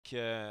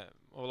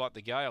or like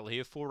the Gale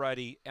here,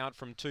 480 out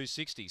from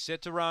 260.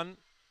 Set to run.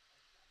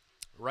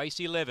 Race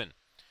 11.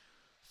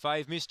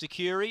 Fave Mr.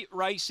 Curie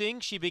racing.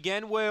 She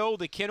began well.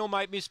 The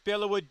kennelmate Miss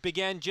Bellawood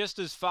began just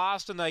as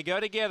fast, and they go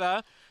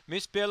together.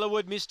 Miss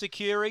Bellawood, Mr.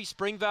 Curie,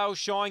 Springvale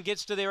Shine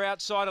gets to their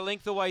outside a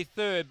length away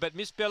third, but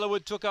Miss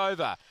Bellawood took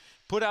over.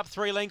 Put up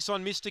 3 lengths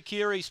on Mr.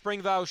 Curie,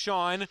 Springvale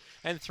Shine,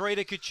 and 3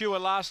 to Couture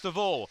last of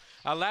all.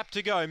 A lap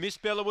to go. Miss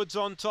Bellawood's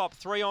on top.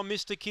 3 on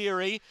Mr.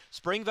 Curie.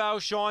 Springvale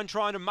Shine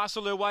trying to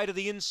muscle her way to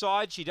the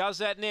inside. She does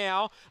that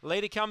now.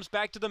 Leader comes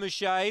back to them a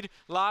shade.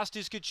 Last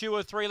is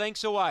Couture, 3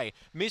 lengths away.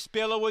 Miss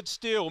Bellawood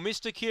still.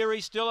 Mr.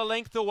 Curie still a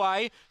length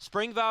away.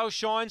 Springvale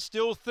Shine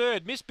still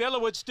third. Miss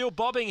Bellawood still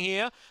bobbing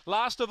here.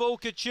 Last of all,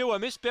 Couture.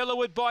 Miss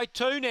Bellawood by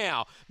 2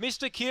 now.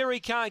 Mr. Curie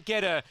can't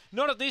get her.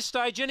 Not at this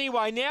stage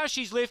anyway. Now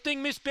she's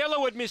lifting. Miss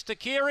Bellawood, Mr.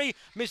 Curie.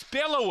 Miss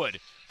Bellawood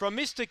from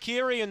Mr.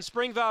 Curie and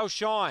Springvale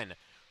Shine.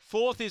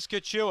 4th is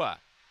Couture.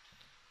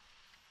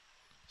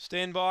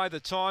 Stand by the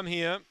time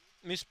here.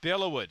 Miss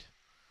Bellawood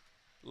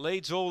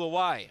leads all the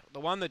way. The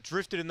one that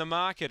drifted in the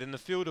market in the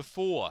field of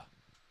 4.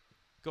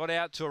 Got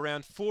out to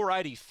around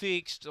 480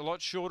 fixed, a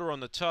lot shorter on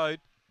the tote.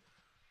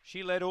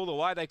 She led all the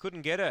way. They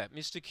couldn't get her.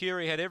 Mr.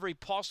 Curie had every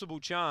possible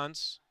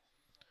chance.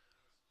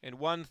 And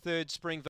 1/3 Springvale.